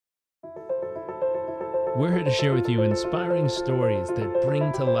We're here to share with you inspiring stories that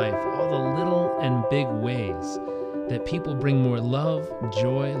bring to life all the little and big ways that people bring more love,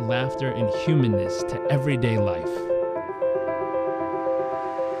 joy, laughter, and humanness to everyday life.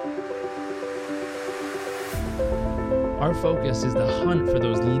 Our focus is the hunt for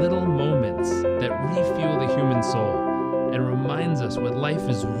those little moments that refuel the human soul and reminds us what life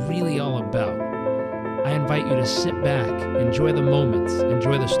is really all about. I invite you to sit back, enjoy the moments,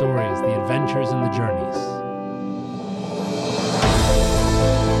 enjoy the stories, the adventures, and the journeys.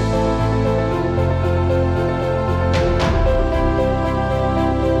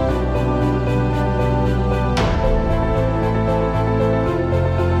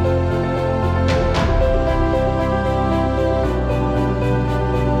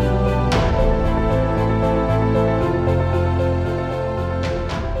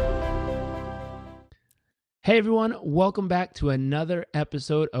 Hey everyone, welcome back to another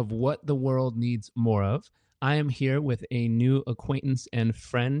episode of What the World Needs More Of. I am here with a new acquaintance and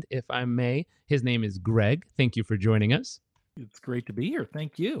friend, if I may. His name is Greg. Thank you for joining us. It's great to be here.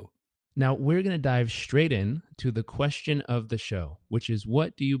 Thank you. Now, we're going to dive straight in to the question of the show, which is,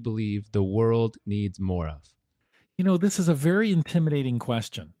 what do you believe the world needs more of? You know, this is a very intimidating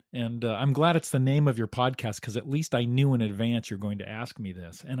question. And I'm glad it's the name of your podcast, because at least I knew in advance you're going to ask me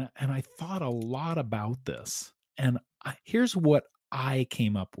this. And I thought a lot about this. And here's what I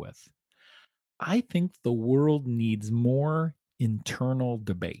came up with. I think the world needs more internal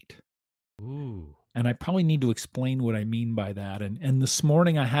debate. Ooh. And I probably need to explain what I mean by that. And this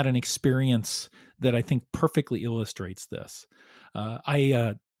morning I had an experience that I think perfectly illustrates this.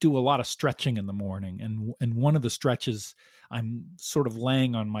 I do a lot of stretching in the morning. And one of the stretches, I'm sort of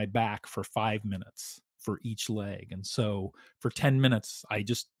laying on my back for 5 minutes for each leg. And so for 10 minutes, I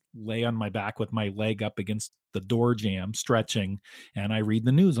just lay on my back with my leg up against the door jamb, stretching, and I read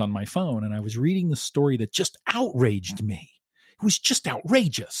the news on my phone. And I was reading the story that just outraged me. It was just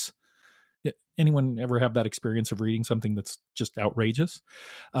outrageous. Anyone ever have that experience of reading something that's just outrageous?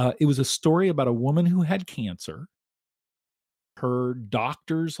 It was a story about a woman who had cancer. Her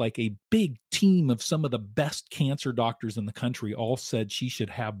doctors, like a big team of some of the best cancer doctors in the country, all said she should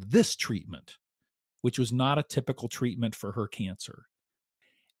have this treatment, which was not a typical treatment for her cancer.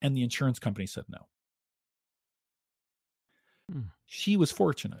 And the insurance company said no. She was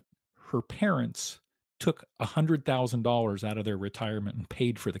fortunate. Her parents took $100,000 out of their retirement and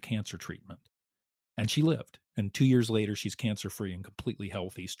paid for the cancer treatment. And she lived. And 2 years later, she's cancer-free and completely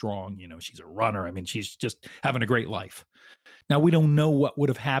healthy, strong. You know, she's a runner. I mean, she's just having a great life. Now, we don't know what would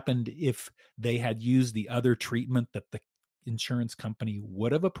have happened if they had used the other treatment that the insurance company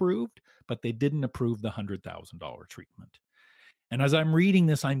would have approved, but they didn't approve the $100,000 treatment. And as I'm reading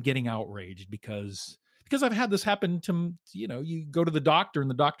this, I'm getting outraged because I've had this happen to, you go to the doctor and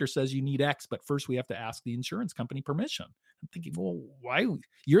the doctor says you need X, but first we have to ask the insurance company permission. I'm thinking, well, why?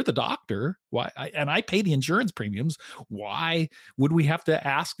 You're the doctor. Why? And I pay the insurance premiums. Why would we have to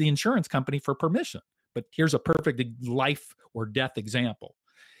ask the insurance company for permission? But here's a perfect life or death example.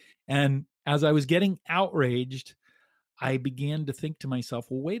 And as I was getting outraged, I began to think to myself,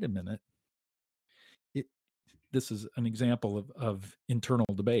 well, wait a minute. This is an example of internal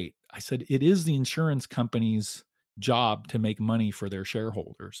debate. I said, it is the insurance company's job to make money for their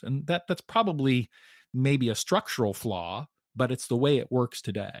shareholders. And that's probably maybe a structural flaw, but it's the way it works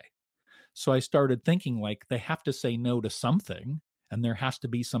today. So I started thinking, like, they have to say no to something, and there has to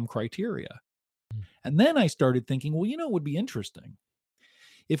be some criteria. And then I started thinking, well, it would be interesting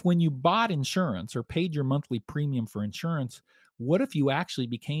if when you bought insurance or paid your monthly premium for insurance, what if you actually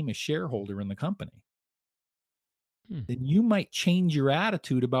became a shareholder in the company? Then you might change your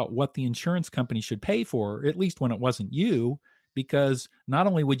attitude about what the insurance company should pay for, at least when it wasn't you, because not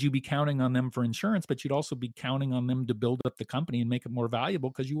only would you be counting on them for insurance, but you'd also be counting on them to build up the company and make it more valuable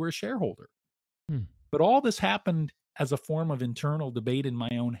because you were a shareholder. But all this happened as a form of internal debate in my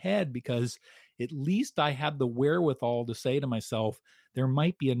own head, because at least I had the wherewithal to say to myself, there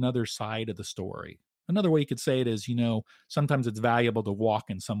might be another side of the story. Another way you could say it is, sometimes it's valuable to walk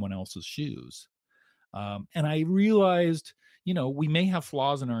in someone else's shoes. And I realized, we may have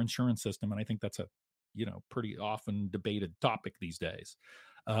flaws in our insurance system. And I think that's a, pretty often debated topic these days.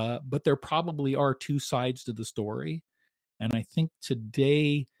 But there probably are two sides to the story. And I think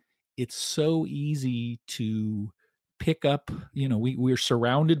today it's so easy to pick up, we're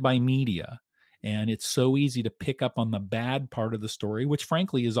surrounded by media, and it's so easy to pick up on the bad part of the story, which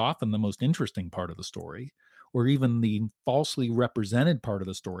frankly is often the most interesting part of the story, or even the falsely represented part of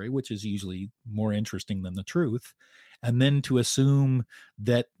the story, which is usually more interesting than the truth. And then to assume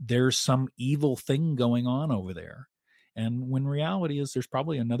that there's some evil thing going on over there. And when reality is there's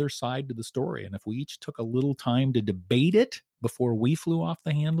probably another side to the story. And if we each took a little time to debate it before we flew off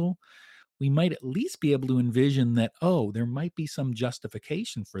the handle, we might at least be able to envision that, oh, there might be some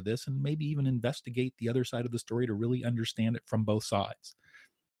justification for this, and maybe even investigate the other side of the story to really understand it from both sides.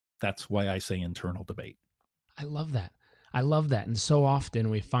 That's why I say internal debate. I love that. I love that. And so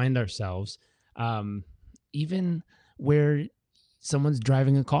often we find ourselves, um, even where someone's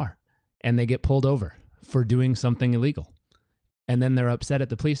driving a car and they get pulled over for doing something illegal. And then they're upset at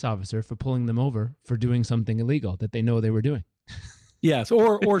the police officer for pulling them over for doing something illegal that they know they were doing. Yes,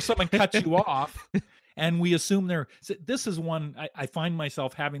 or someone cuts you off, and we assume they're. This is one I find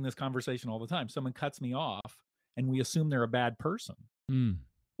myself having this conversation all the time. Someone cuts me off, and we assume they're a bad person. Mm.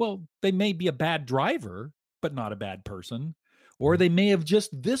 Well, they may be a bad driver, but not a bad person, or they may have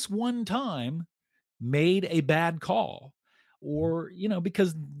just this one time made a bad call. Or,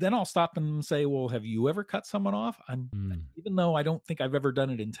 because then I'll stop and say, well, have you ever cut someone off? Even though I don't think I've ever done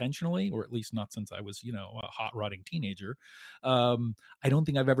it intentionally, or at least not since I was, a hot rodding teenager. I don't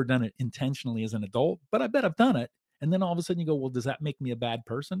think I've ever done it intentionally as an adult, but I bet I've done it. And then all of a sudden you go, well, does that make me a bad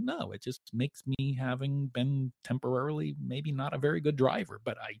person? No, it just makes me having been temporarily maybe not a very good driver,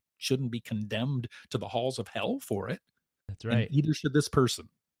 but I shouldn't be condemned to the halls of hell for it. That's right. And either should this person.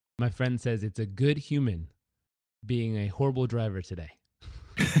 My friend says it's a good human being a horrible driver today.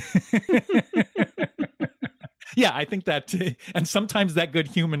 Yeah, I think that, and sometimes that good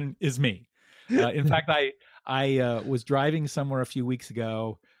human is me. In fact, I was driving somewhere a few weeks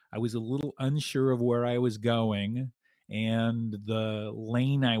ago. I was a little unsure of where I was going, and the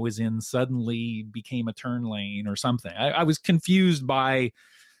lane I was in suddenly became a turn lane or something. I was confused by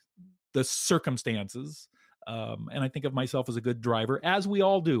the circumstances. And I think of myself as a good driver, as we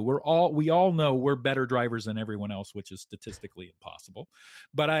all do. We all know we're better drivers than everyone else, which is statistically impossible.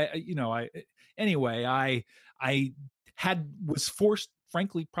 But I was forced,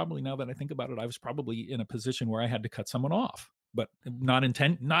 frankly, probably now that I think about it, I was probably in a position where I had to cut someone off, but not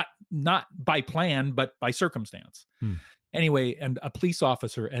by plan, but by circumstance. Anyway, and a police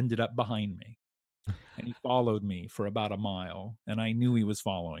officer ended up behind me. And he followed me for about a mile, and I knew he was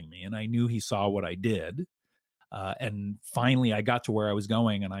following me, and I knew he saw what I did. And finally, I got to where I was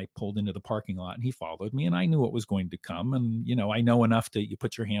going, and I pulled into the parking lot, and he followed me, and I knew what was going to come. And, I know enough to you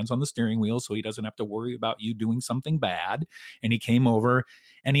put your hands on the steering wheel so he doesn't have to worry about you doing something bad. And he came over,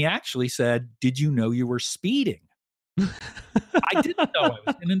 and he actually said, "Did you know you were speeding?" I didn't know I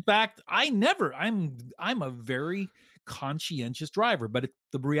was. And in fact, I'm a very conscientious driver, but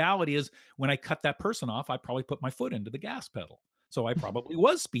the reality is when I cut that person off, I probably put my foot into the gas pedal. So I probably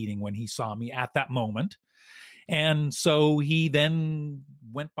was speeding when he saw me at that moment. And so he then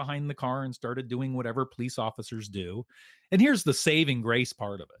went behind the car and started doing whatever police officers do. And here's the saving grace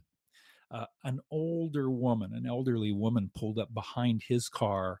part of it. An elderly woman pulled up behind his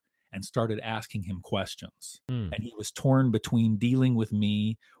car and started asking him questions. And he was torn between dealing with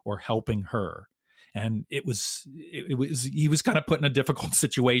me or helping her. And he was kind of put in a difficult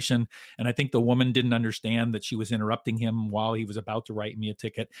situation. And I think the woman didn't understand that she was interrupting him while he was about to write me a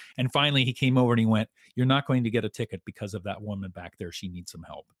ticket. And finally he came over and he went, "You're not going to get a ticket because of that woman back there. She needs some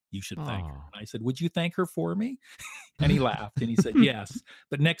help. You should thank her." And I said, "Would you thank her for me?" And he laughed and he said, "Yes,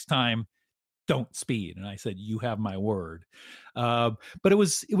 but next time, don't speed." And I said, "You have my word." But it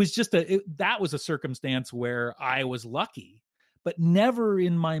was just that was a circumstance where I was lucky. But never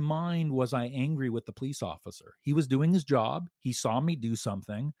in my mind was I angry with the police officer. He was doing his job. He saw me do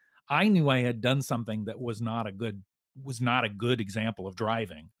something. I knew I had done something that was not a good example of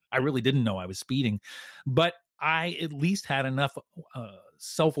driving. I really didn't know I was speeding, but I at least had enough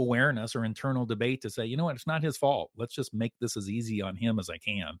self-awareness or internal debate to say, you know what, it's not his fault. Let's just make this as easy on him as I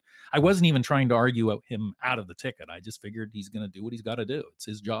can. I wasn't even trying to argue him out of the ticket. I just figured he's going to do what he's got to do. It's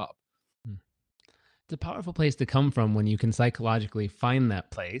his job. It's a powerful place to come from when you can psychologically find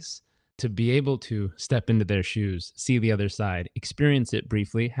that place to be able to step into their shoes, see the other side, experience it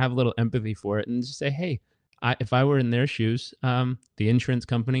briefly, have a little empathy for it, and just say, hey, if I were in their shoes, the insurance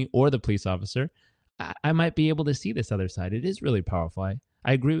company or the police officer, I might be able to see this other side. It is really powerful.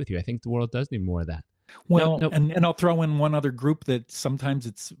 I agree with you. I think the world does need more of that. Well, and I'll throw in one other group that sometimes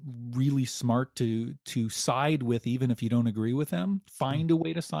it's really smart to side with, even if you don't agree with them. Find a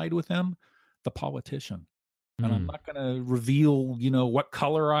way to side with them. The politician. And I'm not going to reveal, what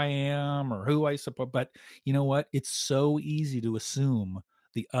color I am or who I support, but you know what? It's so easy to assume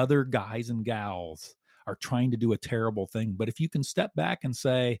the other guys and gals are trying to do a terrible thing. But if you can step back and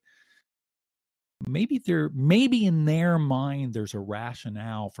say, maybe in their mind, there's a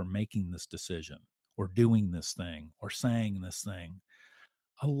rationale for making this decision or doing this thing or saying this thing.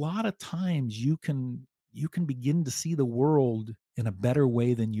 A lot of times you can you can begin to see the world in a better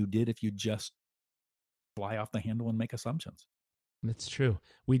way than you did if you just fly off the handle and make assumptions. That's true.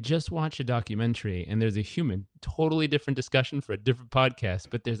 We just watched a documentary, and there's a human, totally different discussion for a different podcast,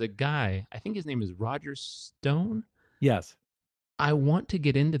 but there's a guy, I think his name is Roger Stone. Yes. I want to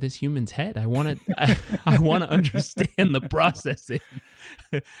get into this human's head. I want to I want to understand the processing.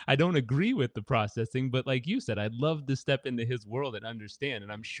 I don't agree with the processing, but like you said, I'd love to step into his world and understand.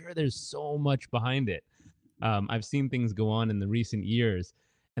 And I'm sure there's so much behind it. I've seen things go on in the recent years,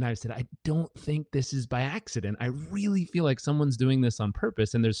 and I've said, I don't think this is by accident. I really feel like someone's doing this on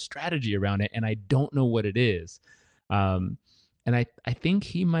purpose, and there's strategy around it, and I don't know what it is. Um, and I think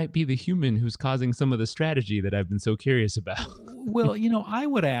he might be the human who's causing some of the strategy that I've been so curious about. Well, I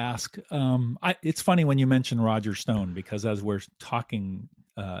would ask. It's funny when you mention Roger Stone, because as we're talking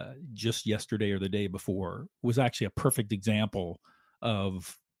just yesterday or the day before, was actually a perfect example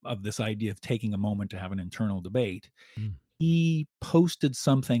of this idea of taking a moment to have an internal debate. Mm. He posted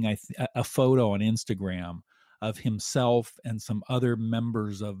something, a photo on Instagram of himself and some other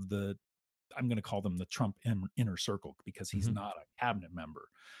members of I'm going to call them the Trump inner circle, because he's not a cabinet member,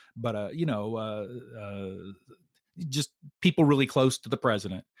 but just people really close to the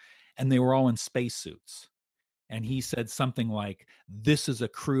president, and they were all in spacesuits. And he said something like, "This is a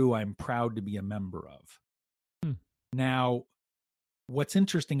crew I'm proud to be a member of." Hmm. Now, what's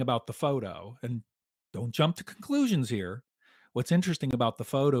interesting about the photo, and don't jump to conclusions here, what's interesting about the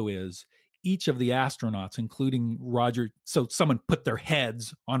photo is each of the astronauts, including Roger, so someone put their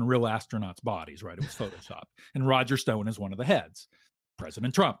heads on real astronauts' bodies, right? It was Photoshopped. And Roger Stone is one of the heads.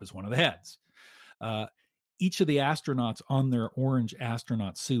 President Trump is one of the heads. Each of the astronauts on their orange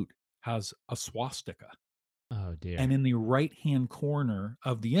astronaut suit has a swastika. Oh, dear. And in the right-hand corner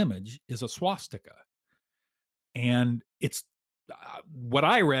of the image is a swastika. And it's what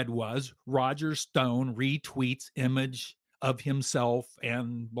I read was Roger Stone retweets image of himself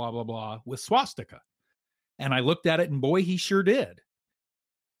and blah, blah, blah with swastika. And I looked at it, and boy, he sure did.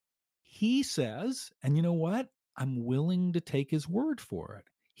 He says, and you know what? I'm willing to take his word for it.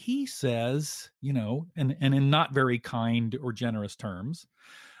 He says, and in not very kind or generous terms,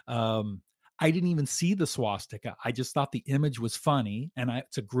 I didn't even see the swastika. I just thought the image was funny, and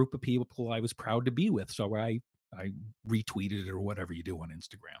it's a group of people I was proud to be with. So I retweeted it, or whatever you do on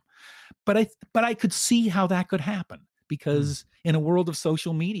Instagram. But I could see how that could happen, because in a world of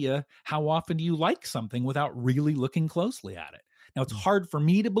social media, how often do you like something without really looking closely at it? Now, it's hard for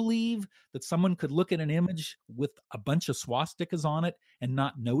me to believe that someone could look at an image with a bunch of swastikas on it and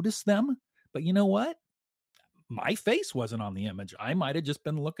not notice them. But you know what? My face wasn't on the image. I might have just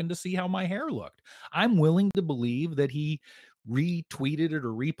been looking to see how my hair looked. I'm willing to believe that he retweeted it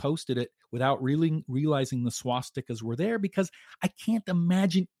or reposted it without really realizing the swastikas were there, because I can't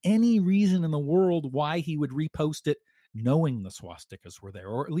imagine any reason in the world why he would repost it knowing the swastikas were there,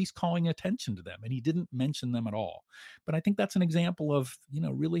 or at least calling attention to them. And he didn't mention them at all. But I think that's an example of,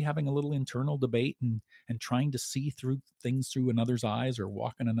 really having a little internal debate and trying to see through things through another's eyes or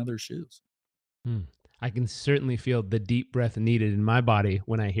walk in another's shoes. I can certainly feel the deep breath needed in my body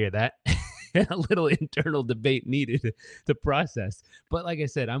when I hear that. A little internal debate needed to process. But like I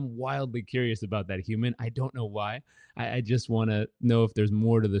said, I'm wildly curious about that human. I don't know why. I just want to know if there's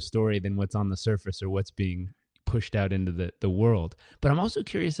more to the story than what's on the surface or what's being pushed out into the world. But I'm also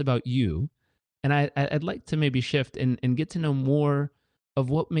curious about you. And I'd like to maybe shift and get to know more of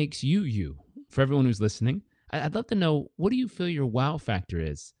what makes you you. For everyone who's listening, I'd love to know, what do you feel your wow factor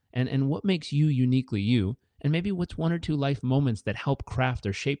is? And what makes you uniquely you? And maybe what's one or two life moments that help craft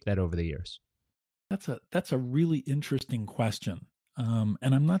or shape that over the years? That's a really interesting question. And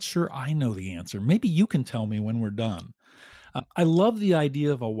I'm not sure I know the answer. Maybe you can tell me when we're done. I love the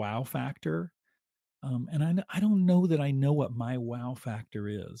idea of a wow factor. And I don't know that I know what my wow factor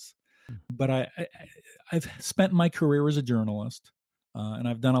is, but I've spent my career as a journalist, and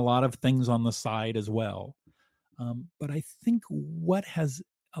I've done a lot of things on the side as well. But I think what has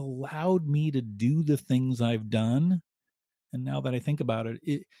allowed me to do the things I've done, and now that I think about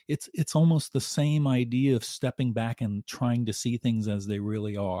it, it's almost the same idea of stepping back and trying to see things as they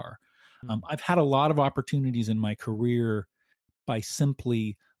really are. I've had a lot of opportunities in my career by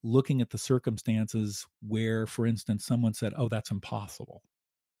simply looking at the circumstances where, for instance, someone said, "Oh, that's impossible,"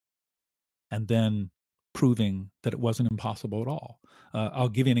 and then proving that it wasn't impossible at all. I'll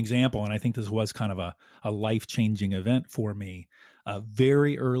give you an example, and I think this was kind of a life-changing event for me.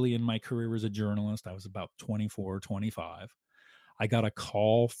 Very early in my career as a journalist, I was about 24, 25. I got a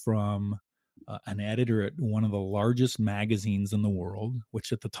call from an editor at one of the largest magazines in the world,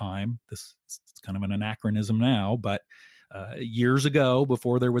 which at the time, it's kind of an anachronism now, but years ago,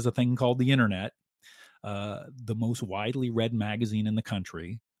 before there was a thing called the internet, The most widely read magazine in the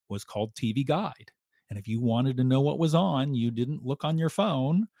country was called TV Guide. And if you wanted to know what was on, you didn't look on your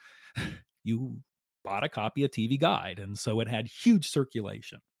phone. You bought a copy of TV Guide. And so it had huge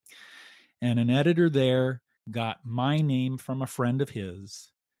circulation. And an editor there got my name from a friend of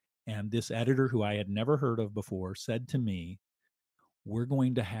his. And this editor, who I had never heard of before, said to me, we're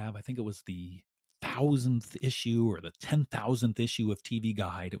going to have, I think it was the 1000th issue or the 10,000th issue of TV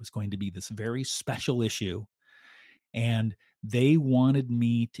Guide. It was going to be this very special issue. And they wanted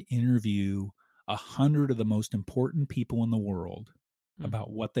me to interview 100 of the most important people in the world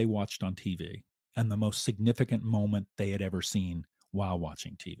about what they watched on TV and the most significant moment they had ever seen while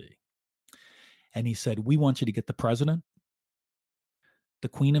watching TV. And he said, we want you to get the president, the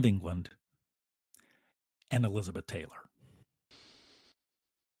Queen of England, and Elizabeth Taylor.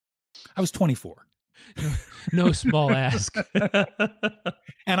 I was 24. No small ask.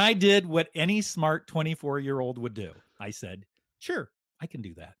 And I did what any smart 24-year-old would do. I said, sure, I can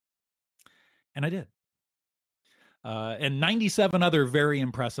do that. And I did. And 97 other very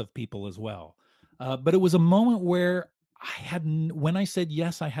impressive people as well. But it was a moment where when I said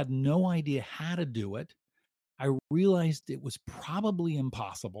yes, I had no idea how to do it. I realized it was probably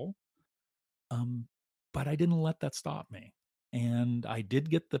impossible. But I didn't let that stop me. And I did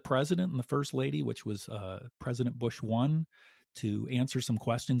get the president and the first lady, which was President Bush 1, to answer some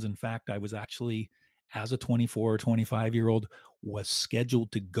questions. In fact, I was actually, as a 24 or 25-year-old, was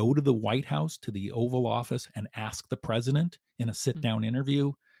scheduled to go to the White House, to the Oval Office, and ask the president in a sit-down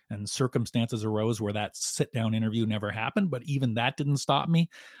interview. And circumstances arose where that sit-down interview never happened. But even that didn't stop me.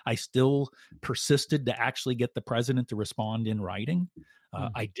 I still persisted to actually get the president to respond in writing.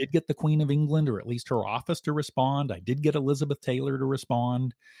 I did get the Queen of England, or at least her office, to respond. I did get Elizabeth Taylor to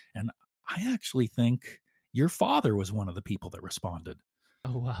respond. And I actually think your father was one of the people that responded.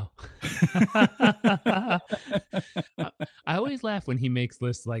 Oh, wow. I always laugh when he makes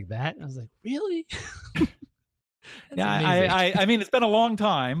lists like that. I was like, really? Yeah, I mean, it's been a long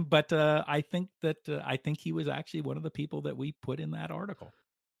time, but I think he was actually one of the people that we put in that article.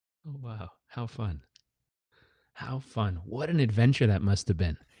 Oh, wow. How fun. How fun. What an adventure that must have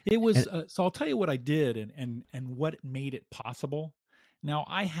been. It was. So I'll tell you what I did and what made it possible. Now,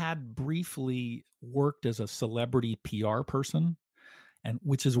 I had briefly worked as a celebrity PR person, and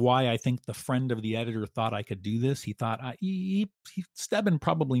which is why I think the friend of the editor thought I could do this. He thought, Stebbin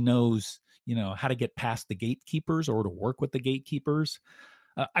probably knows, how to get past the gatekeepers or to work with the gatekeepers.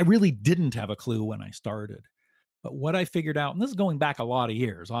 I really didn't have a clue when I started. But what I figured out, and this is going back a lot of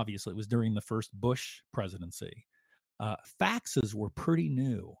years, obviously it was during the first Bush presidency, faxes were pretty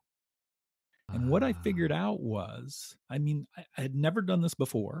new. And what I figured out was, I had never done this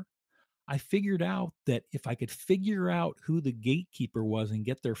before. I figured out that if I could figure out who the gatekeeper was and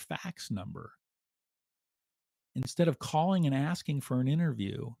get their fax number, instead of calling and asking for an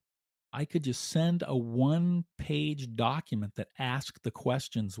interview, I could just send a one-page document that asked the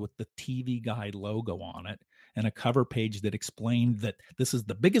questions with the TV Guide logo on it, and a cover page that explained that this is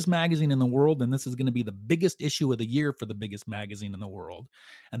the biggest magazine in the world and this is going to be the biggest issue of the year for the biggest magazine in the world.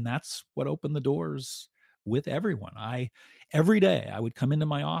 And that's what opened the doors with everyone. Every day I would come into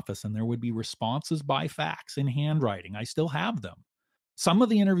my office and there would be responses by fax in handwriting. I still have them. Some of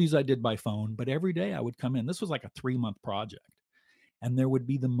the interviews I did by phone, but every day I would come in. This was like a 3-month project. And there would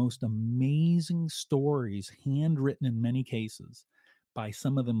be the most amazing stories, handwritten in many cases, by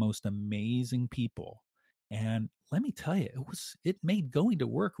some of the most amazing people. And let me tell you, it made going to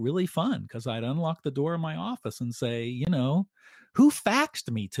work really fun, because I'd unlock the door of my office and say, who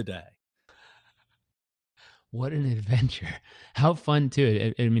faxed me today? What an adventure. How fun,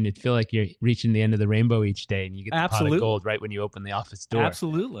 too. I mean, it'd feel like you're reaching the end of the rainbow each day and you get the pot of gold right when you open the office door.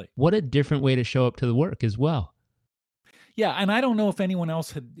 Absolutely. What a different way to show up to the work as well. Yeah, and I don't know if anyone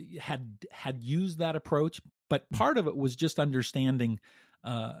else had used that approach, but part of it was just understanding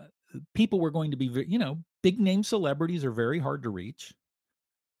people were going to be, big name celebrities are very hard to reach.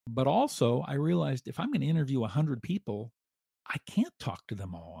 But also, I realized if I'm going to interview 100 people, I can't talk to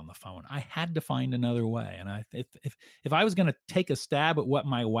them all on the phone. I had to find another way. And if I was going to take a stab at what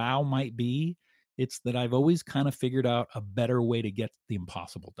my wow might be, it's that I've always kind of figured out a better way to get the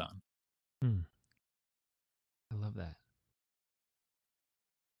impossible done. I love that.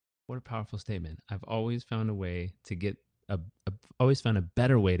 What a powerful statement. I've always found a way to get always found a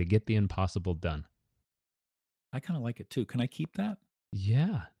better way to get the impossible done. I kind of like it too. Can I keep that?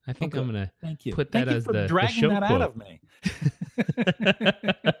 Yeah, I think I'm going to put that as the dragging show that quote. out of me.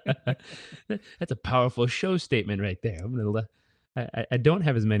 That's a powerful show statement right there. I'm going to I don't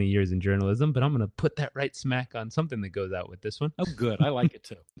have as many years in journalism, but I'm going to put that right smack on something that goes out with this one. Oh, good. I like it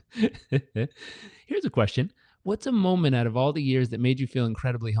too. Here's a question. What's a moment out of all the years that made you feel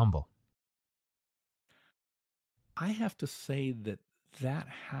incredibly humble? I have to say that that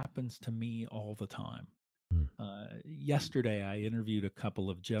happens to me all the time. Mm. Yesterday, I interviewed a couple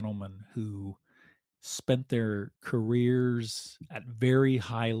of gentlemen who spent their careers at very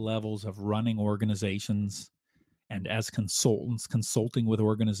high levels of running organizations and as consultants, consulting with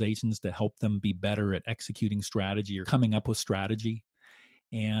organizations to help them be better at executing strategy or coming up with strategy.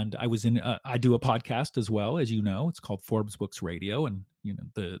 And I do a podcast as well, as you know. It's called Forbes Books Radio, and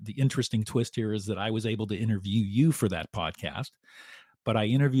the interesting twist here is that I was able to interview you for that podcast. But I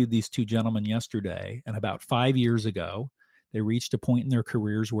interviewed these two gentlemen yesterday, and about 5 years ago, they reached a point in their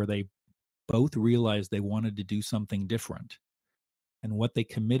careers where they both realized they wanted to do something different. And what they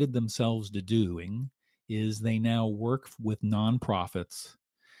committed themselves to doing is they now work with nonprofits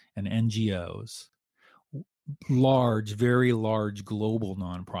and NGOs, large, very large global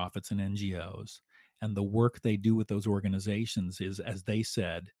nonprofits and NGOs. And the work they do with those organizations is, as they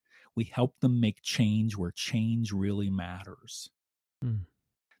said, we help them make change where change really matters. Mm.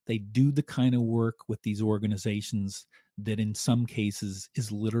 They do the kind of work with these organizations that in some cases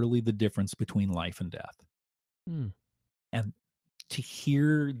is literally the difference between life and death. Mm. And to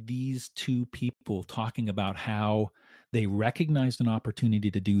hear these two people talking about how they recognized an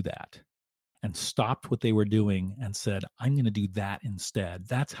opportunity to do that and stopped what they were doing and said, I'm going to do that instead.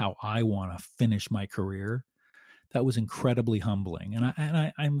 That's how I want to finish my career. That was incredibly humbling.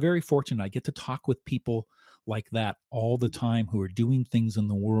 And I'm very fortunate. I get to talk with people like that all the time who are doing things in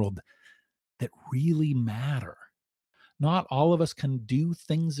the world that really matter. Not all of us can do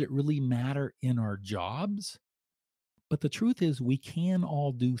things that really matter in our jobs, but the truth is we can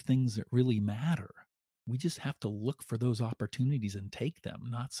all do things that really matter. We just have to look for those opportunities and take them,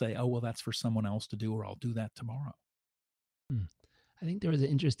 not say, oh, well, that's for someone else to do, or I'll do that tomorrow. Mm. I think there was an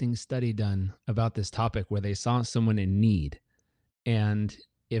interesting study done about this topic where they saw someone in need. And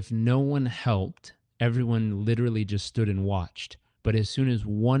if no one helped, everyone literally just stood and watched. But as soon as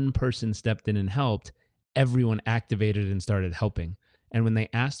one person stepped in and helped, everyone activated and started helping. And when they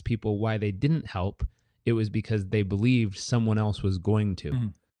asked people why they didn't help, it was because they believed someone else was going to.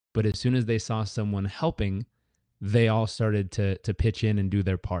 Mhm. But as soon as they saw someone helping, they all started to pitch in and do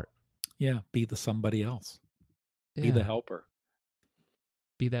their part. Yeah, be the somebody else. Yeah. Be the helper.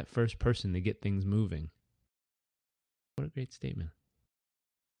 Be that first person to get things moving. What a great statement.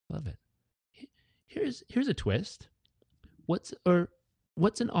 Love it. Here's a twist. What's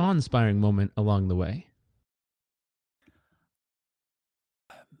an awe-inspiring moment along the way?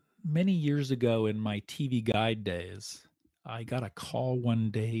 Many years ago in my TV guide days, I got a call one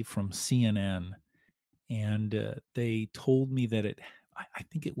day from CNN, and they told me that I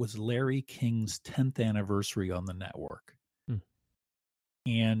think it was Larry King's 10th anniversary on the network. Hmm.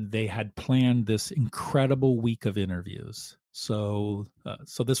 And they had planned this incredible week of interviews. So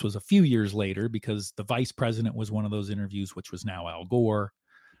this was a few years later, because the vice president was one of those interviews, which was now Al Gore.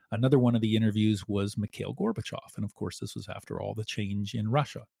 Another one of the interviews was Mikhail Gorbachev. And of course, this was after all the change in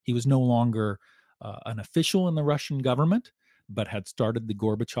Russia. He was no longer an official in the Russian government, but had started the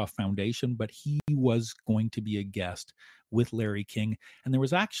Gorbachev Foundation. But he was going to be a guest with Larry King. And there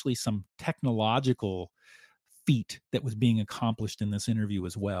was actually some technological feat that was being accomplished in this interview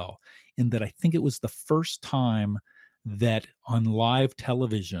as well, in that I think it was the first time that on live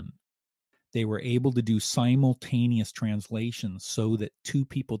television, they were able to do simultaneous translations so that two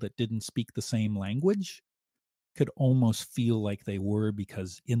people that didn't speak the same language could almost feel like they were,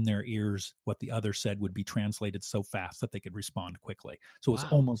 because in their ears, what the other said would be translated so fast that they could respond quickly. So it was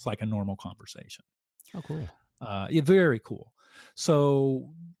almost like a normal conversation. Oh, cool. Yeah, very cool. So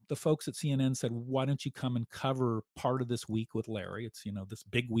the folks at CNN said, why don't you come and cover part of this week with Larry? It's, this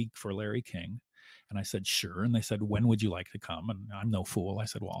big week for Larry King. And I said, sure. And they said, when would you like to come? And I'm no fool. I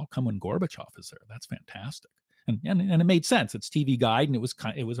said, well, I'll come when Gorbachev is there. That's fantastic. And it made sense. It's TV Guide, and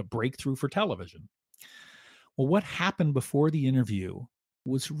it was a breakthrough for television. Well, what happened before the interview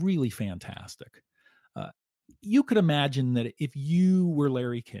was really fantastic. You could imagine that if you were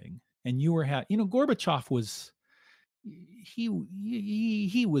Larry King and you were, Gorbachev was, he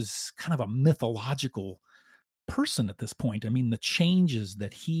was kind of a mythological person at this point. I mean, the changes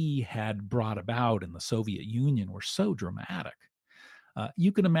that he had brought about in the Soviet Union were so dramatic.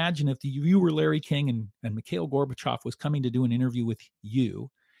 You can imagine if you were Larry King and Mikhail Gorbachev was coming to do an interview with you,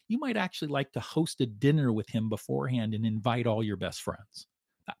 you might actually like to host a dinner with him beforehand and invite all your best friends.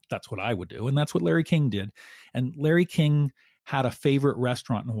 That's what I would do. And that's what Larry King did. And Larry King had a favorite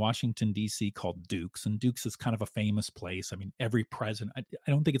restaurant in Washington, D.C. called Duke's. And Duke's is kind of a famous place. I mean, every president,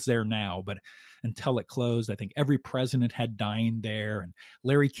 I don't think it's there now, but until it closed, I think every president had dined there. And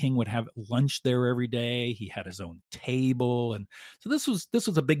Larry King would have lunch there every day. He had his own table. And so this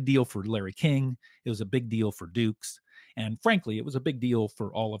was a big deal for Larry King. It was a big deal for Duke's. And frankly, it was a big deal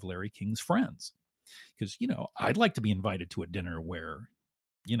for all of Larry King's friends. Because, I'd like to be invited to a dinner where,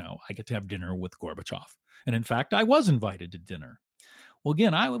 I get to have dinner with Gorbachev. And in fact, I was invited to dinner. Well,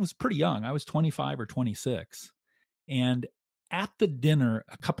 again, I was pretty young. I was 25 or 26. And at the dinner,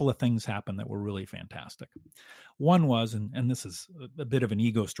 a couple of things happened that were really fantastic. One was, and this is a bit of an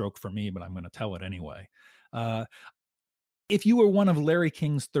ego stroke for me, but I'm going to tell it anyway. If you were one of Larry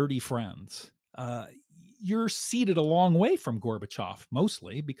King's 30 friends, you're seated a long way from Gorbachev,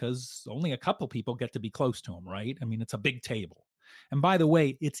 mostly because only a couple people get to be close to him, right? I mean, it's a big table. And by the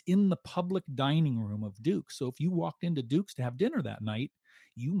way, it's in the public dining room of Duke's. So if you walked into Duke's to have dinner that night,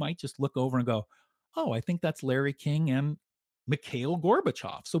 you might just look over and go, oh, I think that's Larry King and Mikhail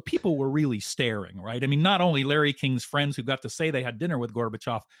Gorbachev. So people were really staring, right? I mean, not only Larry King's friends who got to say they had dinner with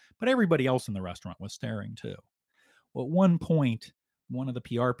Gorbachev, but everybody else in the restaurant was staring too. Well, at one point, one of the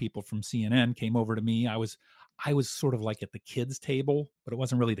PR people from CNN came over to me. I was sort of like at the kids table, but it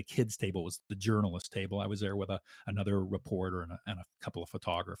wasn't really the kids table. It was the journalist table. I was there with another reporter and a couple of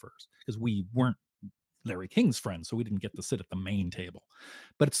photographers because we weren't Larry King's friends, so we didn't get to sit at the main table.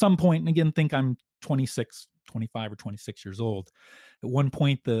 But at some point, and again, think I'm 26, 25 or 26 years old. At one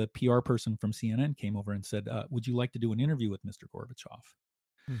point, the PR person from CNN came over and said, would you like to do an interview with Mr. Gorbachev?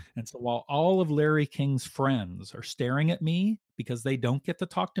 And so while all of Larry King's friends are staring at me because they don't get to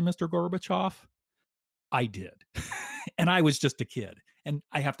talk to Mr. Gorbachev, I did. And I was just a kid. And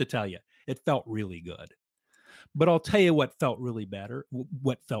I have to tell you, it felt really good. But I'll tell you what felt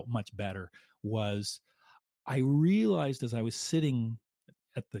much better was I realized as I was sitting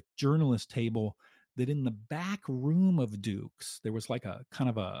at the journalist table that in the back room of Duke's, there was like a kind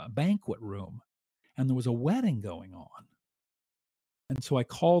of a banquet room and there was a wedding going on. And so I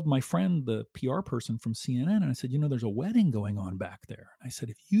called my friend, the PR person from CNN, and I said, there's a wedding going on back there. I said,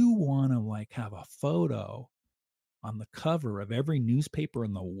 if you want to have a photo on the cover of every newspaper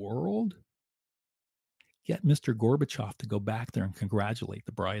in the world, get Mr. Gorbachev to go back there and congratulate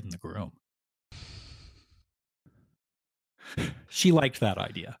the bride and the groom. She liked that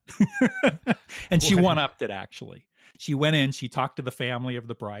idea. And she one-upped it, actually. She went in, she talked to the family of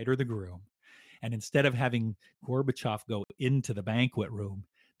the bride or the groom. And instead of having Gorbachev go into the banquet room,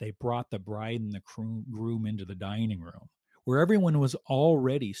 they brought the bride and the groom into the dining room, where everyone was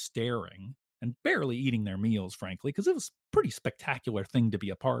already staring and barely eating their meals, frankly, because it was a pretty spectacular thing to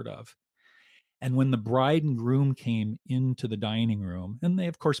be a part of. And when the bride and groom came into the dining room, and they,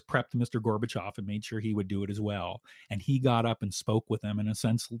 of course, prepped Mr. Gorbachev and made sure he would do it as well, and he got up and spoke with them, in a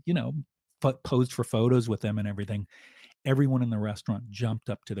sense, posed for photos with them and everything, everyone in the restaurant jumped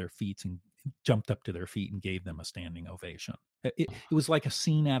up to their feet and gave them a standing ovation. It was like a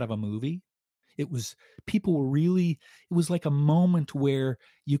scene out of a movie. It was like a moment where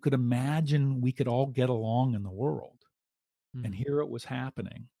you could imagine we could all get along in the world. And here it was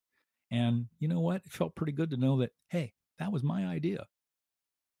happening. And you know what? It felt pretty good to know that, hey, that was my idea.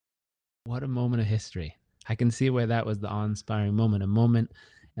 What a moment of history. I can see where that was the awe-inspiring moment,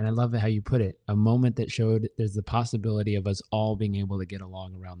 and I love how you put it, a moment that showed there's the possibility of us all being able to get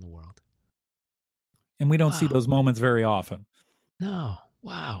along around the world. And we don't see those moments very often. No.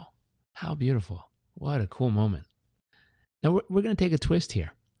 Wow. How beautiful. What a cool moment. Now we're going to take a twist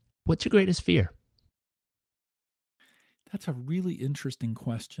here. What's your greatest fear? That's a really interesting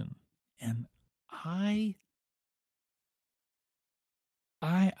question. And I'm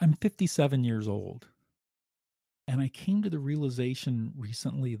 57 years old. And I came to the realization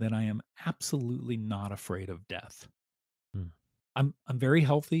recently that I am absolutely not afraid of death. I'm very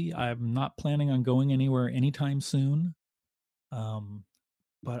healthy. I'm not planning on going anywhere anytime soon.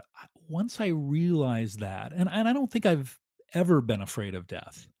 But once I realized that, and I don't think I've ever been afraid of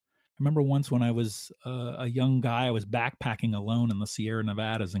death. I remember once when I was a young guy, I was backpacking alone in the Sierra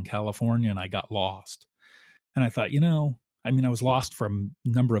Nevadas in California, and I got lost. And I thought, I was lost for a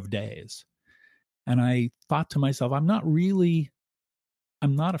number of days. And I thought to myself, I'm not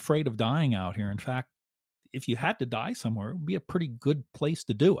afraid of dying out here. In fact, if you had to die somewhere, it would be a pretty good place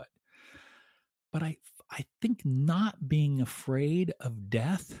to do it. But I think not being afraid of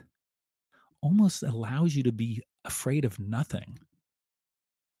death almost allows you to be afraid of nothing.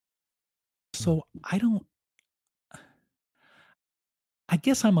 So I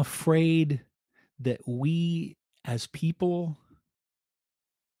guess I'm afraid that we as people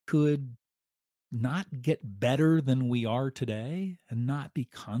could not get better than we are today and not be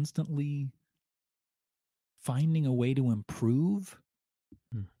constantly finding a way to improve.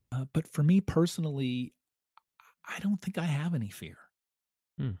 Hmm. But for me personally, I don't think I have any fear.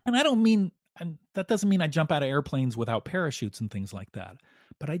 Hmm. And I don't mean, and that doesn't mean I jump out of airplanes without parachutes and things like that.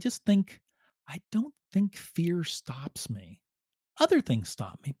 But I just think, I don't think fear stops me. Other things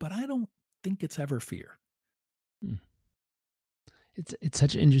stop me, but I don't think it's ever fear. Hmm. It's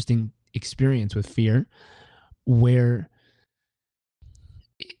such an interesting experience with fear, where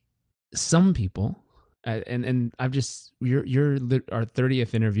some people, and I've just our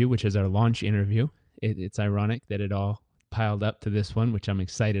 30th interview, which is our launch interview. It's ironic that it all piled up to this one, which I'm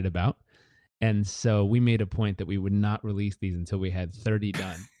excited about. And so we made a point that we would not release these until we had 30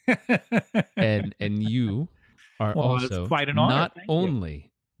 done. And you are Well, it's also quite an honor. not Thank you.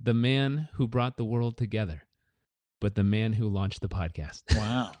 only the man who brought the world together, but the man who launched the podcast.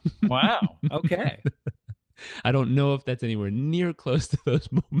 Wow. Wow. Okay. I don't know if that's anywhere near close to those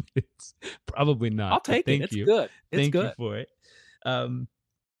moments. Probably not. I'll But take it. thank It's you. good. It's Thank you good. for it. Um,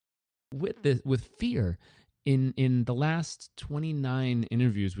 with fear, in the last 29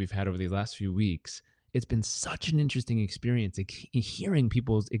 interviews we've had over the last few weeks, it's been such an interesting experience, hearing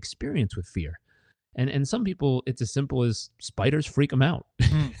people's experience with fear. And some people, it's as simple as spiders freak them out.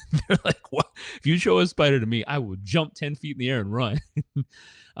 Mm. They're like, "What? If you show a spider to me, I will jump 10 feet in the air and run."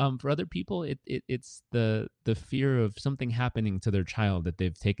 For other people, it's the fear of something happening to their child that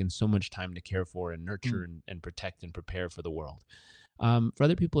they've taken so much time to care for and Mm. nurture and protect and prepare for the world. For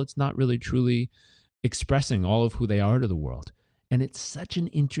other people, it's not really truly expressing all of who they are to the world, and it's such an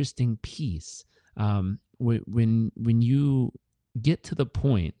interesting piece, when you get to the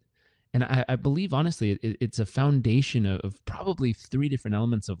point, and I believe honestly it's a foundation of probably three different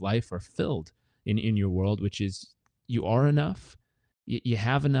elements of life are filled in your world, which is you are enough, you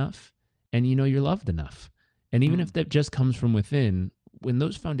have enough, and you know you're loved enough. And even if Mm. that just comes from within, when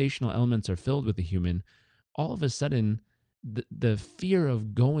those foundational elements are filled with a human, all of a sudden the fear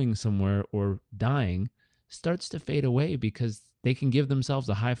of going somewhere or dying starts to fade away because they can give themselves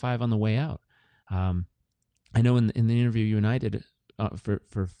a high five on the way out. Um, I know in the interview you and I did,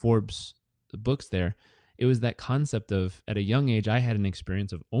 for Forbes books, there, it was that concept of at a young age I had an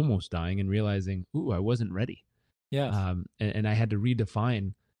experience of almost dying and realizing, ooh, I wasn't ready, Yes. and I had to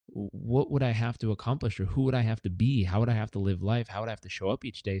redefine what would I have to accomplish, or who would I have to be, how would I have to live life, how would I have to show up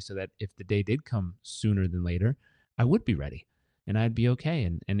each day, so that if the day did come sooner than later, I would be ready and I'd be okay.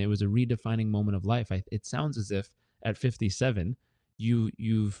 And it was a redefining moment of life. It sounds as if at 57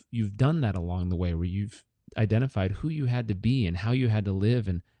 you've done that along the way, where you've identified who you had to be and how you had to live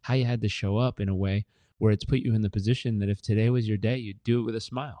and how you had to show up in a way where it's put you in the position that if today was your day, you'd do it with a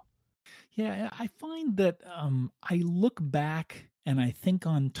smile. Yeah, I find that I look back and I think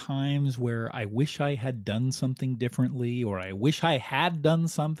on times where I wish I had done something differently, or I wish I had done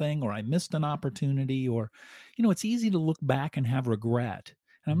something, or I missed an opportunity, or, it's easy to look back and have regret.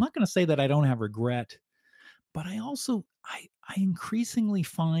 And I'm not going to say that I don't have regret, but I increasingly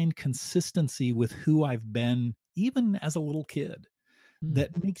find consistency with who I've been, even as a little kid, Mm,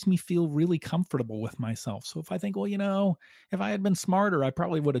 that makes me feel really comfortable with myself. So if I think, well, if I had been smarter, I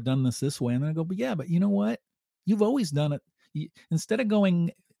probably would have done this way. And then I go, but yeah, but you know what? You've always done it. Instead of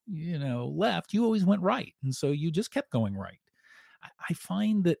going, left, you always went right. And so you just kept going right. I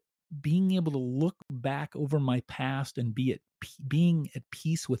find that being able to look back over my past and being at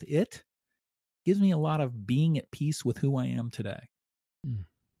peace with it gives me a lot of being at peace with who I am today. mm,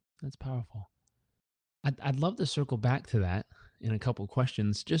 that's powerful. I'd love to circle back to that in a couple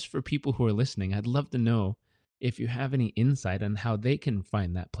questions, just for people who are listening. I'd love to know if you have any insight on how they can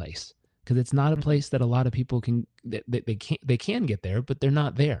find that place, because it's not a Mhm. place that a lot of people can. They can get there, but they're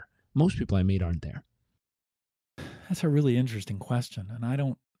not there. Most people I meet aren't there. That's a really interesting question. And I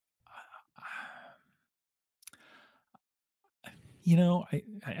don't,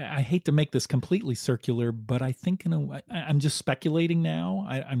 I hate to make this completely circular, but I think in a way, I'm just speculating now.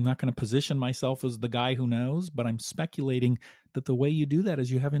 I'm not going to position myself as the guy who knows, but I'm speculating that the way you do that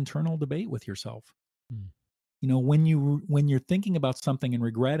is you have internal debate with yourself. Mm, When you're thinking about something and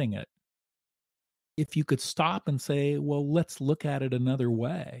regretting it, if you could stop and say, well, let's look at it another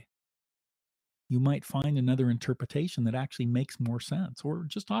way, you might find another interpretation that actually makes more sense or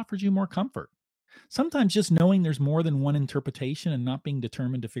just offers you more comfort. Sometimes just knowing there's more than one interpretation and not being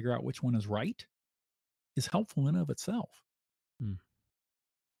determined to figure out which one is right is helpful in of itself. mm,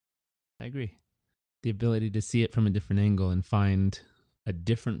 I agree. The ability to see it from a different angle and find a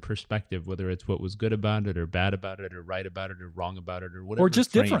different perspective, whether it's what was good about it or bad about it or right about it or wrong about it or Or whatever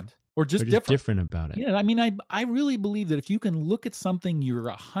just frame, different, or or just just different. different about it. Yeah, I mean, I really believe that if you can look at something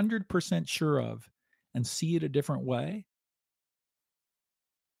you're 100% sure of and see it a different way,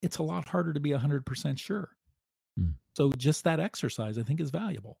 it's a lot harder to be 100% sure. Mm. So just that exercise, I think, is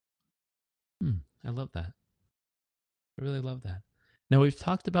valuable. I love that. I really love that. Now, we've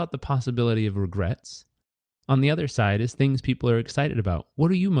talked about the possibility of regrets. On the other side is things people are excited about.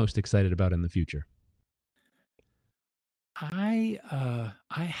 What are you most excited about in the future? I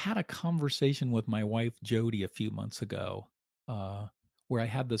had a conversation with my wife Jody a few months ago, where I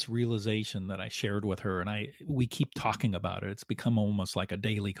had this realization that I shared with her, and we keep talking about it. It's become almost like a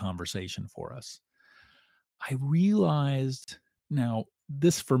daily conversation for us. I realized now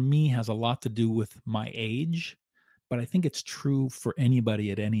this for me has a lot to do with my age, but I think it's true for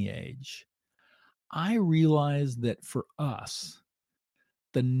anybody at any age. I realized that for us,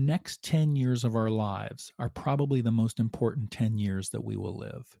 the next 10 years of our lives are probably the most important 10 years that we will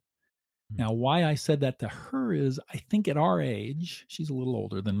live. Mm. Now, why I said that to her is I think at our age, she's a little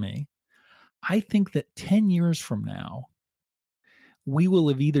older than me, I think that 10 years from now, we will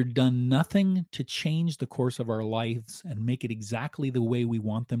have either done nothing to change the course of our lives and make it exactly the way we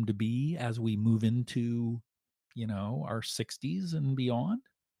want them to be as we move into, our 60s and beyond,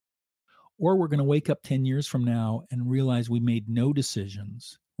 or we're going to wake up 10 years from now and realize we made no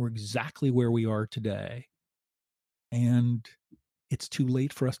decisions. We're exactly where we are today. And it's too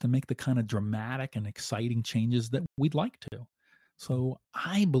late for us to make the kind of dramatic and exciting changes that we'd like to. So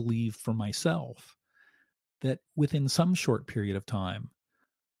I believe for myself that within some short period of time,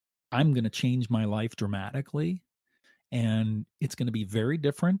 I'm going to change my life dramatically, and it's going to be very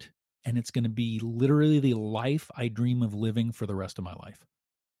different, and it's going to be literally the life I dream of living for the rest of my life.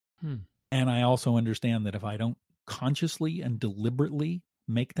 Hmm. And I also understand that if I don't consciously and deliberately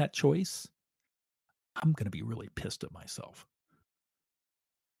make that choice, I'm going to be really pissed at myself.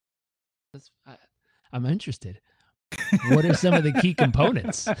 I'm interested. What are some of the key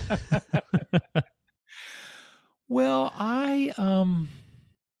components? Well, I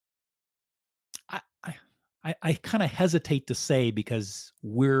kind of hesitate to say because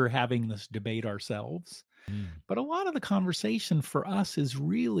we're having this debate ourselves, but a lot of the conversation for us is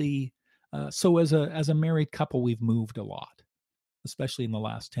really so as a married couple, we've moved a lot, especially in the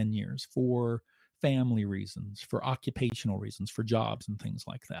last 10 years for family reasons, for occupational reasons, for jobs and things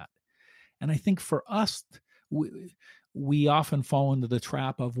like that. And I think for us, we often fall into the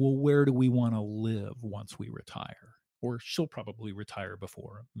trap of, well, where do we want to live once we retire? Or she'll probably retire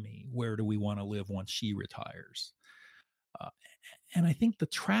before me. Where do we want to live once she retires? Uh, and I think the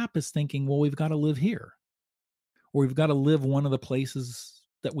trap is thinking, well, we've got to live here, or we've got to live one of the places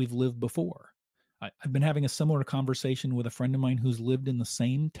that we've lived before. I've been having a similar conversation with a friend of mine who's lived in the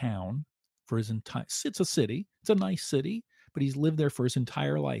same town for his entire, it's a city, it's a nice city, but he's lived there for his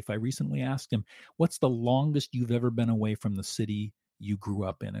entire life. I recently asked him, what's the longest you've ever been away from the city you grew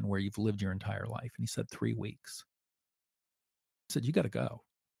up in and where you've lived your entire life? And he said 3 weeks. I said, you got to go.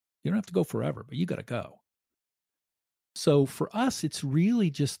 You don't have to go forever, but you got to go. So for us, it's really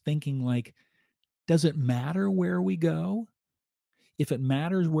just thinking like, does it matter where we go? If it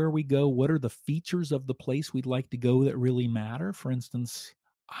matters where we go, what are the features of the place we'd like to go that really matter? For instance,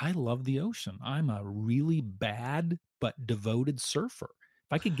 I love the ocean. I'm a really bad but devoted surfer.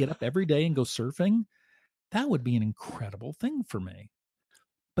 If I could get up every day and go surfing, that would be an incredible thing for me.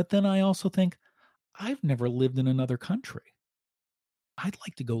 But then I also think I've never lived in another country. I'd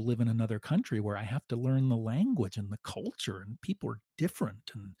like to go live in another country where I have to learn the language and the culture, and people are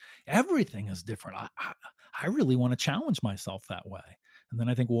different and everything is different. I really want to challenge myself that way. And then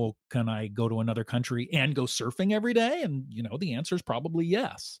I think, well, can I go to another country and go surfing every day? And, the answer is probably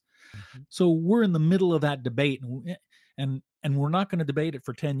yes. Mhm. So we're in the middle of that debate, and we're not going to debate it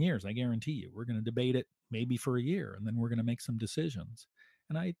for 10 years. I guarantee you, we're going to debate it maybe for a year, and then we're going to make some decisions.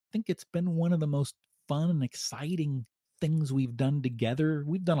 And I think it's been one of the most fun and exciting things we've done together.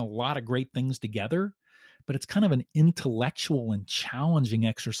 We've done a lot of great things together, but it's kind of an intellectual and challenging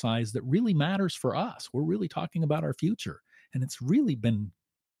exercise that really matters for us. We're really talking about our future, and it's really been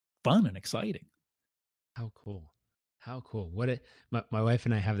fun and exciting. How cool. How cool. My wife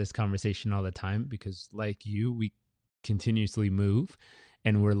and I have this conversation all the time because, like you, we continuously move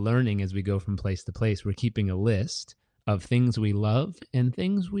and we're learning as we go from place to place. We're keeping a list of things we love and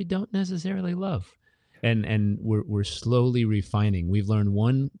things we don't necessarily love. And we're slowly refining. We've learned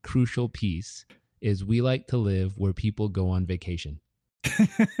one crucial piece is we like to live where people go on vacation.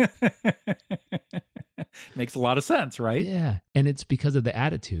 Makes a lot of sense, right? Yeah. And it's because of the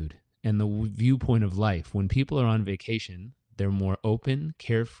attitude and the viewpoint of life. When people are on vacation, They're more open,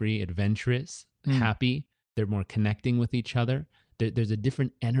 carefree, adventurous, Mm, happy. They're more connecting with each other. There's a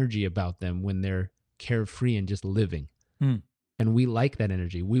different energy about them when they're carefree and just living. mm. And we like that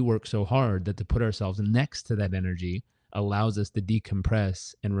energy. We work so hard that to put ourselves next to that energy allows us to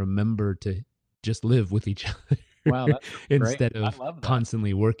decompress and remember to just live with each other Wow, that's really great. instead I of love that.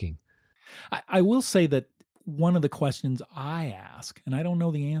 constantly working. I will say that one of the questions I ask, and I don't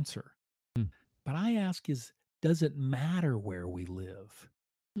know the answer, Hmm. but I ask is, does it matter where we live?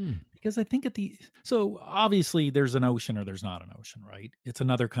 Hmm. Because I think so obviously there's an ocean or there's not an ocean, right? It's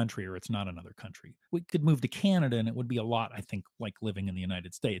another country or it's not another country. We could move to Canada and it would be a lot, I think, like living in the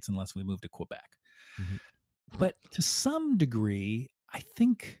United States unless we move to Quebec. Mhm. But to some degree, I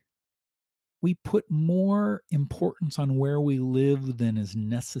think we put more importance on where we live than is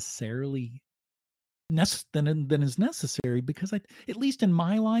necessarily than is necessary because at least in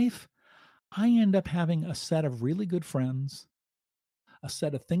my life, I end up having a set of really good friends, a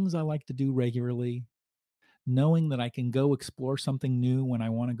set of things I like to do regularly, knowing that I can go explore something new when I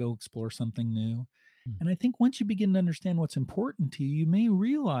want to go explore something new. Hmm. And I think once you begin to understand what's important to you, you may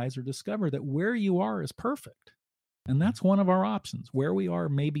realize or discover that where you are is perfect. And that's one of our options. Where we are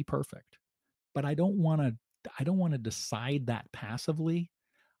may be perfect. But I don't want to decide that passively.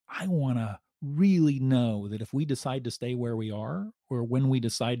 I want to really know that if we decide to stay where we are, or when we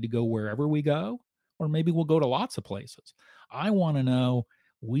decide to go wherever we go, or maybe we'll go to lots of places, I want to know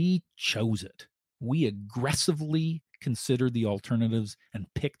we chose it. We aggressively considered the alternatives and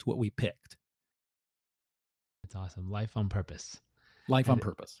picked what we picked. It's awesome. Life on purpose. Life on And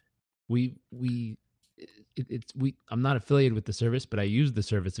purpose. we I'm not affiliated with the service, but I used the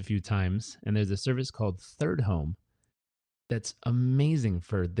service a few times, and there's a service called Third Home that's amazing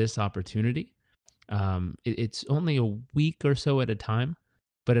for this opportunity. It's only a week or so at a time,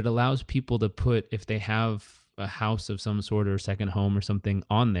 but it allows people to put, if they have a house of some sort or second home or something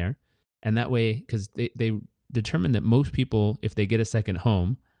on there. And that way, because they determine that most people, if they get a second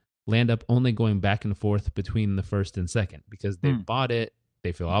home, land up only going back and forth between the first and second because they've Hmm. bought it,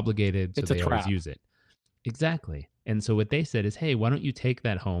 they feel obligated, so It's a they always trap. use it. Exactly. And so what they said is, hey, why don't you take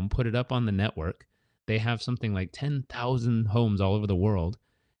that home, put it up on the network? They have something like 10,000 homes all over the world.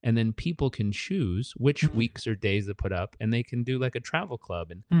 And then people can choose which Hmm. weeks or days to put up, and they can do like a travel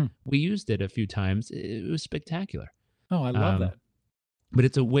club. And Hmm. we used it a few times. It was spectacular. Oh, I love Um, that. but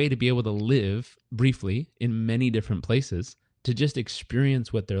it's a way to be able to live briefly in many different places to just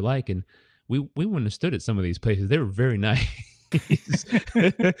experience what they're like. And we wouldn't have stood at some of these places. They were very nice.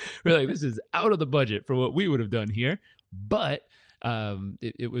 We're like, this is out of the budget for what we would have done here, but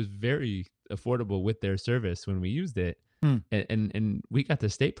it was very affordable with their service when we used it, Hmm. and we got to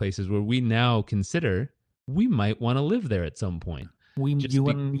stay places where we now consider we might want to live there at some point. Just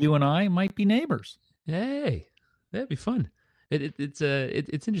be You and I might be neighbors. Hey, that'd be fun.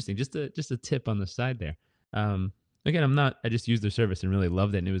 It's interesting. Just a tip on the side there. Again, I just used their service and really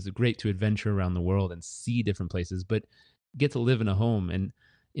loved it, and it was great to adventure around the world and see different places, but get to live in a home. And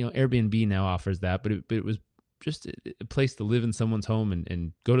Airbnb now offers that, but it was just a place to live in someone's home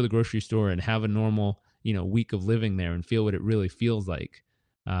and go to the grocery store and have a normal week of living there and feel what it really feels like.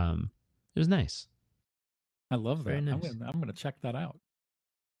 It was nice, I love very that. nice. I'm gonna check that out.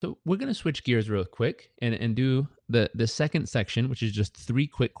 So we're going to switch gears real quick and do the second section, which is just 3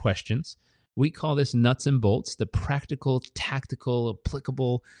 quick questions. We call this nuts and bolts, the practical, tactical,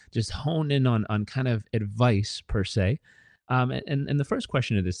 applicable, just hone in on kind of advice per se. And the first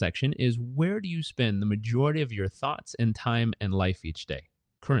question of this section is, where do you spend the majority of your thoughts and time and life each day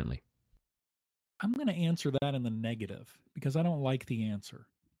currently? I'm gonna answer that in the negative because I don't like the answer.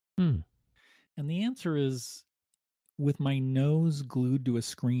 Hmm. And the answer is with my nose glued to a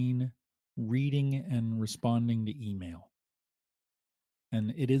screen, reading and responding to email.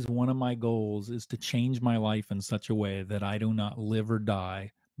 And it is one of my goals is to change my life in such a way that I do not live or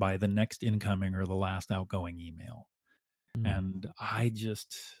die by the next incoming or the last outgoing email. Hmm. And I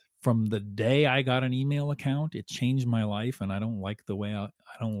just from the day I got an email account, it changed my life and I don't like the way I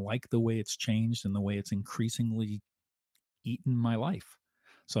don't like the way it's changed and the way it's increasingly eaten my life.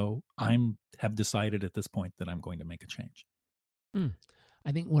 So I'm have decided at this point that I'm going to make a change. Hmm.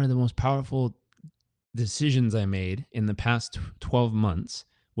 I think one of the most powerful decisions I made in the past 12 months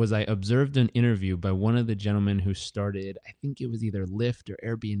was I observed an interview by one of the gentlemen who started, I think it was either Lyft or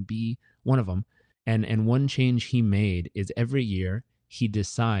Airbnb, one of them. And one change he made is every year he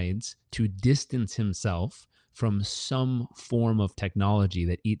decides to distance himself from some form of technology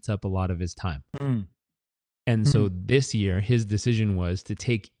that eats up a lot of his time. Mm. And Mm. so this year, his decision was to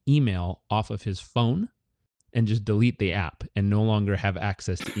take email off of his phone and just delete the app and no longer have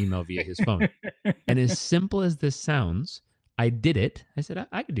access to email via his phone. And as simple as this sounds, I did it. I said,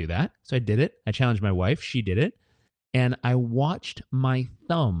 I could do that. So I did it. I challenged my wife. She did it. And I watched my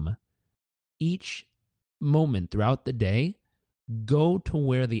thumb each moment throughout the day go to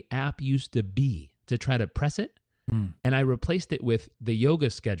where the app used to be to try to press it. Mm. And I replaced it with the yoga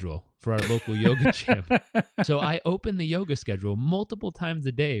schedule for our local yoga gym. So I opened the yoga schedule multiple times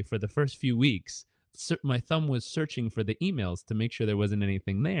a day for the first few weeks. My thumb was searching for the emails to make sure there wasn't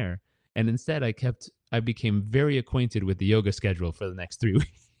anything there. And instead I became very acquainted with the yoga schedule for the next 3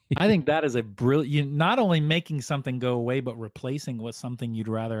 weeks. I think that is a brilliant, not only making something go away, but replacing with something you'd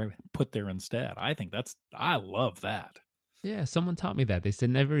rather put there instead. I love that. Yeah, someone taught me that. They said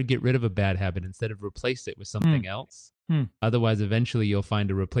never get rid of a bad habit, instead of replace it with something else. Otherwise, eventually you'll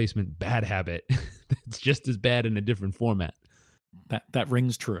find a replacement bad habit that's just as bad in a different format. That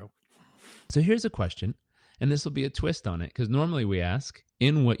rings true. So here's a question, and this will be a twist on it, because normally we ask,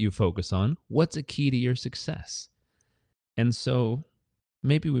 in what you focus on, what's a key to your success? And so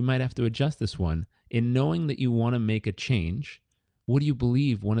maybe we might have to adjust this one. In knowing that you want to make a change, what do you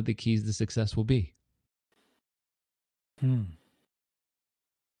believe one of the keys to success will be?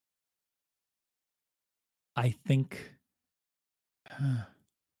 I think,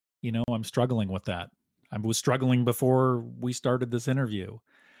 I'm struggling with that. I was struggling before we started this interview.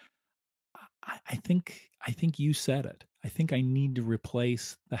 I think you said it. I think I need to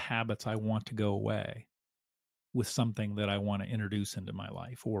replace the habits I want to go away with something that I want to introduce into my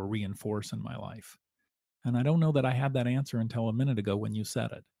life or reinforce in my life. And I don't know that I had that answer until a minute ago when you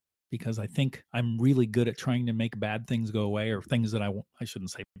said it, because I think I'm really good at trying to make bad things go away, or things that I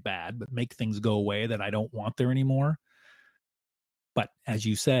shouldn't say bad, but make things go away that I don't want there anymore. But as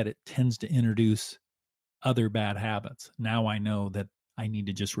you said, it tends to introduce other bad habits. Now I know that I need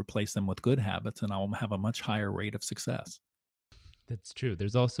to just replace them with good habits, and I'll have a much higher rate of success. That's true.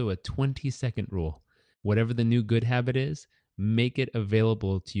 There's also a 20-second rule. Whatever the new good habit is, make it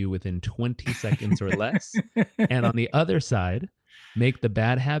available to you within 20 seconds or less. And on the other side, make the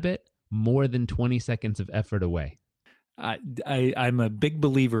bad habit more than 20 seconds of effort away. I'm a big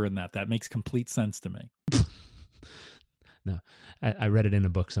believer in that. That makes complete sense to me. No, I read it in a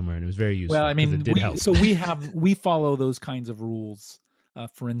book somewhere, and it was very useful. Well, I mean, it did help. So we follow those kinds of rules.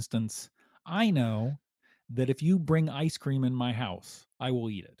 For instance, I know that if you bring ice cream in my house, I will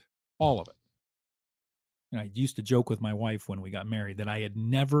eat it, all of it. And I used to joke with my wife when we got married that I had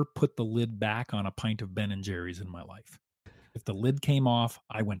never put the lid back on a pint of Ben and Jerry's in my life. If the lid came off,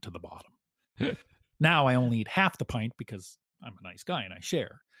 I went to the bottom. Now I only eat half the pint because I'm a nice guy and I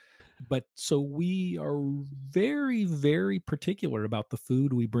share. But so we are very, very particular about the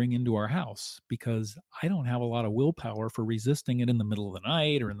food we bring into our house, because I don't have a lot of willpower for resisting it in the middle of the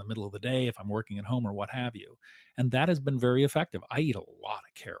night or in the middle of the day if I'm working at home or what have you. And that has been very effective. I eat a lot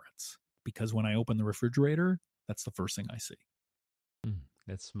of carrots because when I open the refrigerator, that's the first thing I see.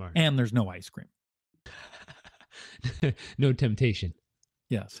 That's smart. And there's no ice cream. No temptation.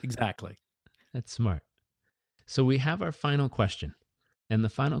 Yes, exactly. That's smart. So we have our final question. And the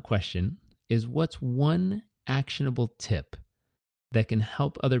final question is, what's one actionable tip that can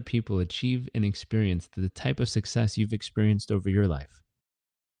help other people achieve and experience the type of success you've experienced over your life?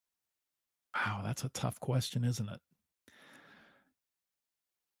 Wow, that's a tough question, isn't it?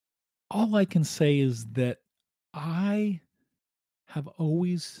 All I can say is that I have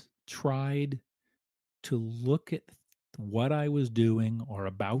always tried to look at what I was doing or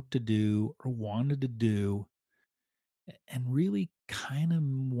about to do or wanted to do and really kind of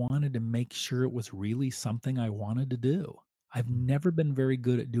wanted to make sure it was really something I wanted to do. I've never been very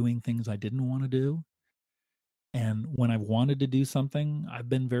good at doing things I didn't want to do. And when I've wanted to do something, I've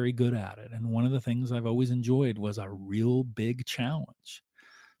been very good at it. And one of the things I've always enjoyed was a real big challenge.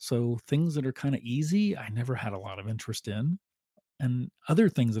 So things that are kind of easy, I never had a lot of interest in. And other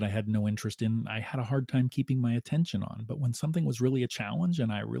things that I had no interest in, I had a hard time keeping my attention on. But when something was really a challenge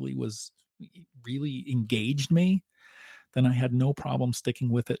and I really engaged me, then I had no problem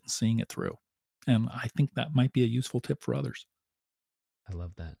sticking with it and seeing it through. And I think that might be a useful tip for others. I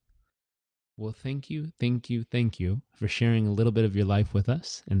love that. Well, thank you for sharing a little bit of your life with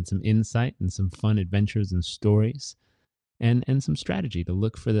us, and some insight and some fun adventures and stories, and some strategy to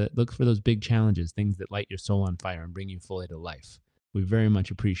look for those big challenges, things that light your soul on fire and bring you fully to life. We very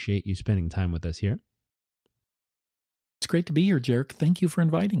much appreciate you spending time with us here. It's great to be here, Jarek. Thank you for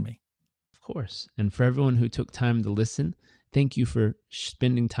inviting me. Of course. And for everyone who took time to listen, thank you for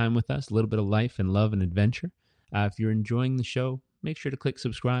spending time with us, a little bit of life and love and adventure. If you're enjoying the show, make sure to click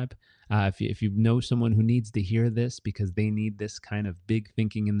subscribe. If you know someone who needs to hear this because they need this kind of big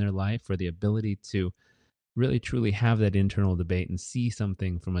thinking in their life, or the ability to really truly have that internal debate and see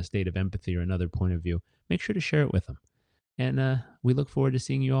something from a state of empathy or another point of view, make sure to share it with them. And we look forward to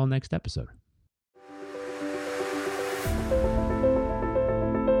seeing you all next episode.